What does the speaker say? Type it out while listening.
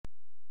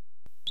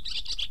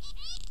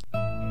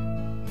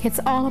It's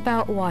all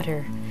about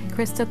water,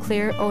 crystal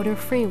clear,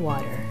 odor-free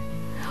water.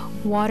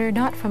 Water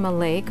not from a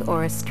lake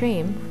or a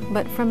stream,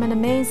 but from an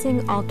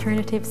amazing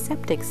alternative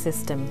septic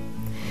system.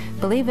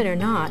 Believe it or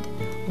not,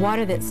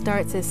 water that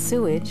starts as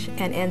sewage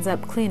and ends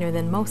up cleaner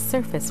than most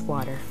surface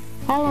water.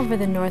 All over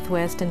the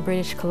Northwest and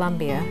British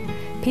Columbia,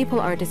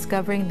 people are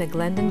discovering the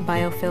Glendon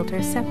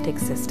BioFilter septic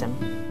system.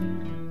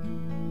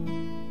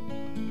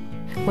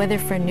 Whether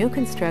for new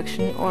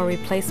construction or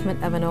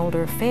replacement of an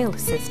older failed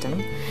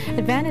system,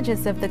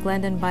 advantages of the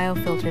Glendon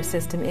BioFilter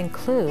system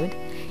include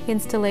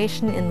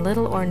installation in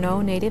little or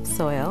no native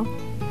soil.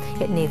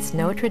 It needs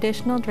no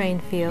traditional drain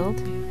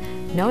field,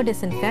 no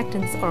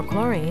disinfectants or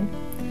chlorine,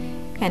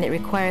 and it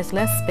requires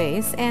less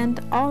space, and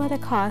all at a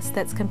cost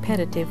that's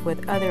competitive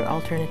with other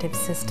alternative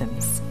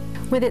systems.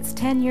 With its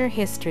 10-year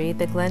history,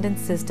 the Glendon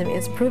system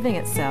is proving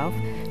itself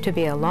to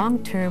be a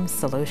long-term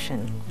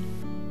solution.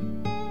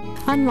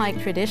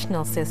 Unlike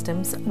traditional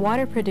systems,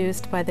 water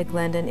produced by the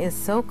Glendon is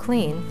so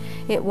clean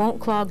it won't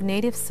clog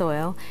native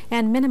soil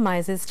and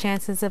minimizes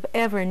chances of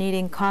ever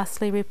needing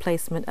costly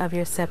replacement of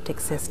your septic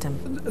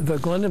system. The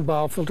Glendon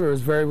BioFilter is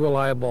very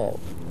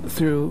reliable.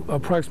 Through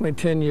approximately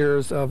 10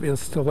 years of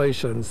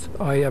installations,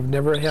 I have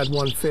never had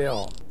one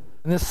fail.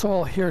 And this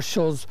soil here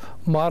shows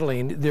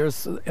modeling.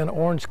 There's an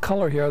orange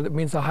color here that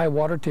means a high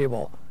water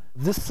table.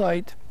 This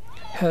site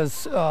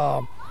has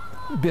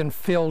been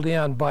filled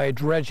in by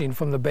dredging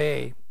from the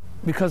bay.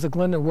 Because the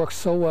Glendon works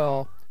so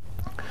well,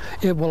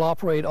 it will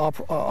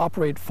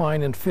operate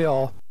fine and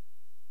fill.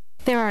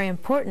 There are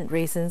important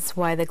reasons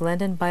why the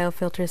Glendon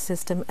BioFilter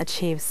system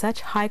achieves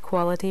such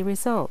high-quality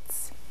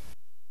results.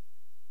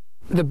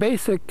 The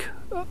basic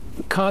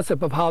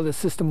concept of how the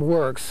system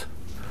works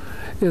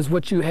is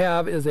what you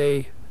have is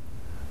a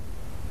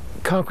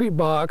concrete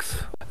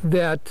box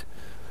that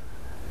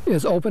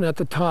is open at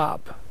the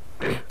top.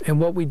 And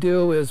what we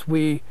do is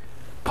we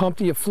pump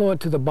the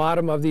effluent to the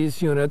bottom of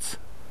these units,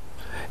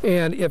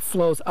 and it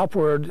flows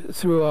upward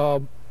through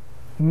a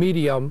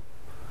medium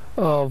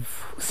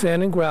of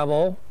sand and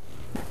gravel,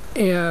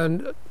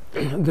 and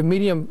the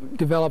medium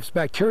develops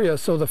bacteria,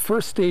 so the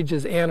first stage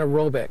is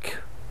anaerobic.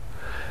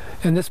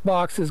 And this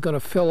box is going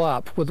to fill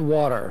up with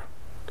water.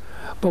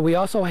 But we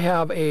also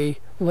have a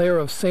layer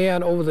of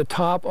sand over the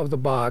top of the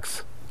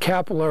box.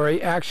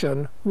 Capillary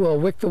action will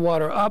wick the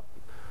water up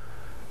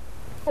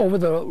over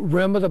the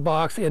rim of the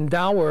box and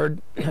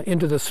downward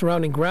into the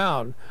surrounding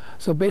ground.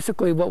 So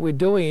basically what we're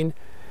doing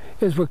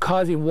is we're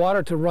causing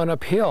water to run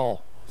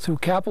uphill through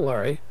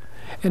capillary,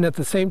 and at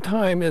the same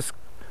time is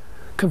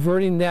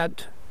converting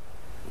that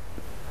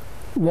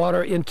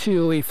water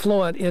into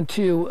effluent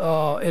into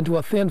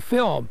a thin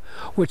film,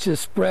 which is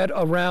spread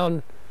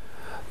around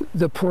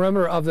the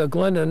perimeter of the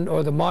Glendon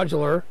or the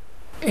modular.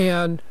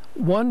 And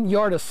 1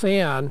 yard of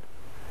sand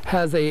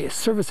has a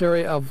surface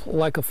area of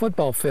like a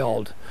football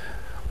field.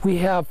 We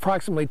have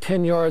approximately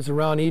 10 yards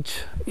around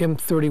each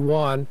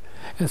M31,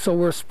 and so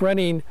we're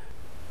spreading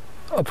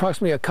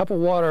approximately a cup of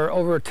water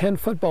over 10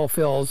 football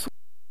fields,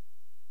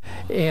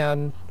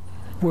 and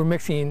we're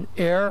mixing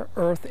air,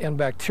 earth, and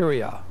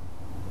bacteria.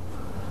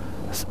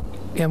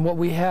 And what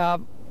we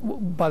have,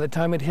 by the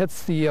time it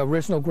hits the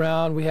original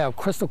ground, we have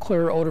crystal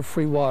clear,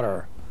 odor-free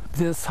water.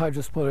 This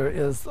hydrosplitter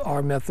is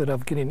our method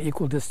of getting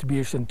equal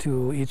distribution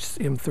to each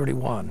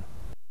M31.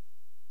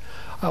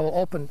 I will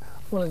open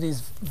one of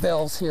these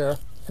valves here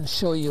and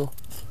show you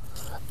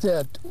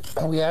that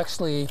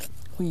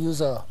we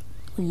use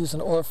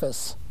an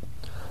orifice.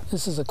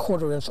 This is a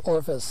 1/4-inch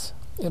orifice,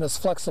 and it's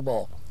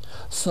flexible,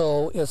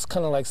 so it's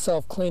kind of like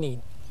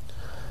self-cleaning.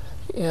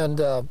 And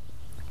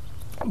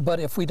but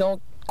if we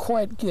don't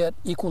quite get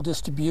equal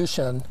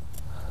distribution,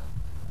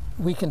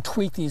 we can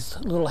tweak these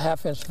little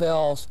 1/2-inch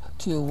valves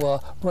to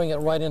bring it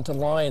right into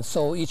line,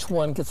 so each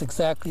one gets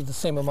exactly the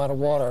same amount of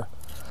water.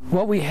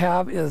 What we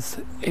have is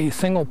a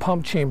single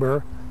pump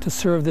chamber to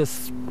serve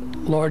this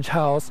large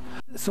house,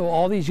 so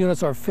all these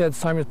units are fed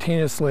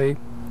simultaneously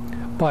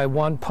by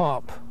one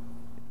pump.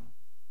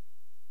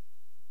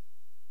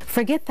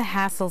 Forget the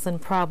hassles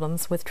and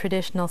problems with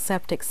traditional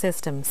septic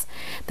systems.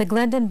 The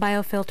Glendon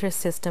BioFilter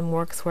system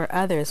works where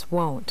others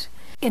won't.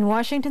 In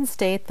Washington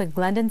State, the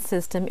Glendon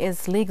system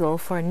is legal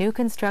for new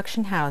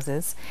construction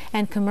houses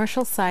and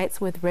commercial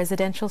sites with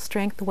residential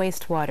strength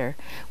wastewater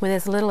with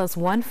as little as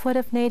 1 foot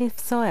of native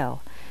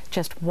soil,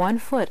 just 1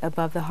 foot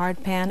above the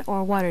hard pan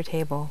or water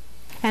table.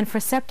 And for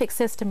septic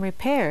system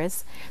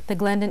repairs, the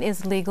Glendon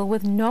is legal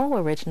with no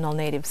original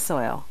native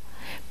soil.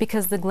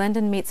 Because the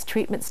Glendon meets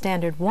Treatment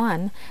Standard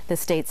 1, the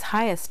state's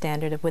highest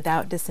standard of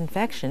without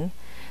disinfection,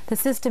 the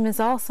system is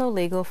also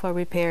legal for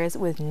repairs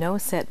with no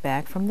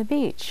setback from the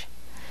beach.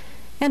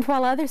 And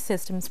while other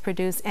systems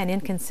produce an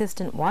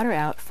inconsistent water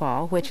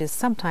outfall, which is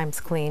sometimes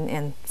clean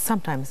and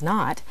sometimes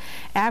not,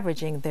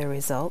 averaging their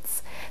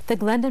results, the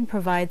Glendon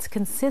provides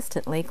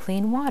consistently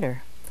clean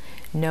water.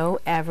 No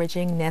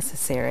averaging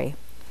necessary.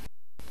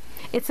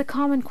 It's a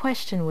common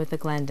question with the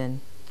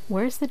Glendon.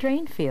 Where's the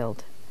drain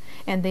field?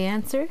 And the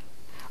answer?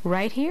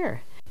 Right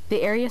here,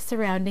 the area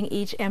surrounding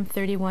each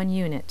M31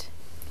 unit.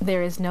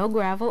 There is no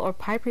gravel or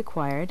pipe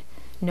required,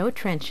 no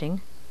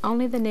trenching,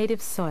 only the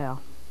native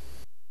soil.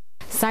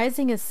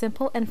 Sizing is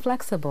simple and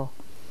flexible.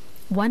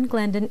 One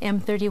Glendon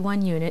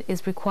M31 unit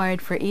is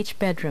required for each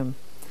bedroom.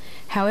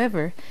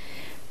 However,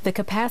 the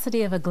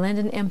capacity of a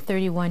Glendon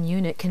M31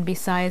 unit can be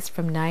sized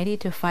from 90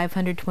 to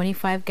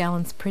 525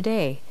 gallons per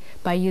day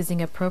by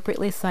using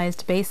appropriately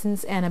sized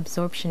basins and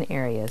absorption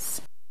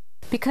areas.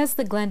 Because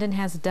the Glendon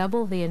has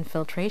double the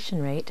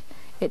infiltration rate,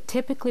 it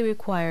typically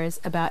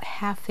requires about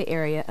half the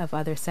area of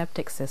other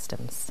septic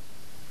systems.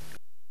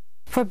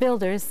 For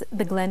builders,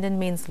 the Glendon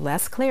means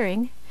less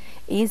clearing,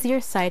 easier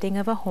siting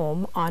of a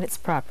home on its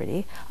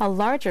property, a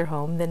larger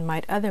home than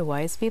might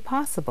otherwise be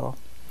possible.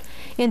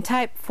 In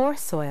Type 4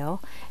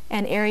 soil,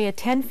 an area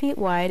 10 feet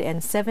wide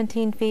and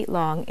 17 feet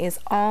long is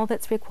all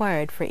that's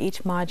required for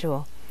each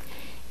module.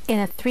 In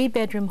a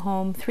 3-bedroom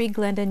home, 3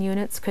 Glendon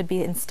units could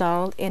be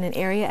installed in an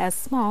area as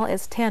small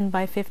as 10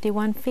 by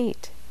 51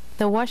 feet.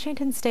 The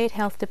Washington State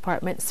Health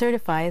Department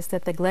certifies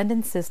that the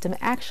Glendon system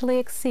actually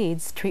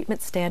exceeds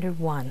Treatment Standard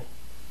 1.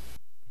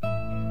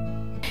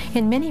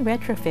 In many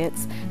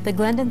retrofits, the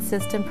Glendon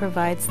system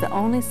provides the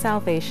only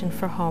salvation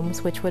for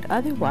homes which would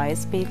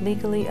otherwise be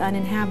legally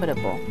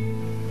uninhabitable.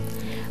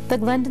 The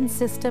Glendon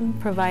system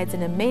provides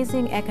an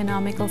amazing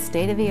economical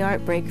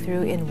state-of-the-art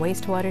breakthrough in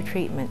wastewater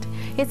treatment.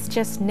 It's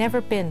just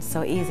never been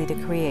so easy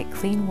to create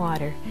clean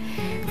water,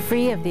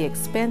 free of the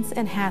expense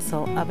and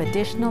hassle of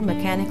additional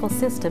mechanical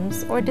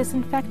systems or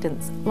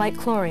disinfectants like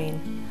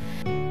chlorine.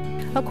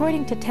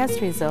 According to test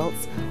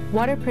results,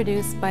 water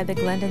produced by the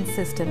Glendon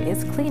system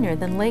is cleaner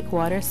than lake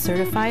water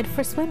certified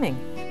for swimming.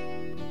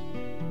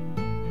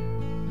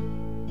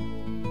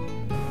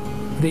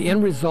 The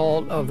end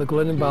result of the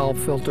Glendon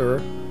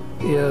BioFilter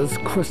is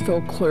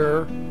crystal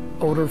clear,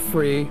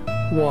 odor-free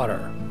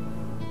water.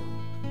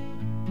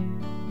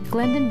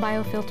 Glendon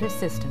BioFilter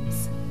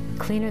systems,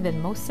 cleaner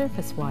than most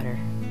surface water.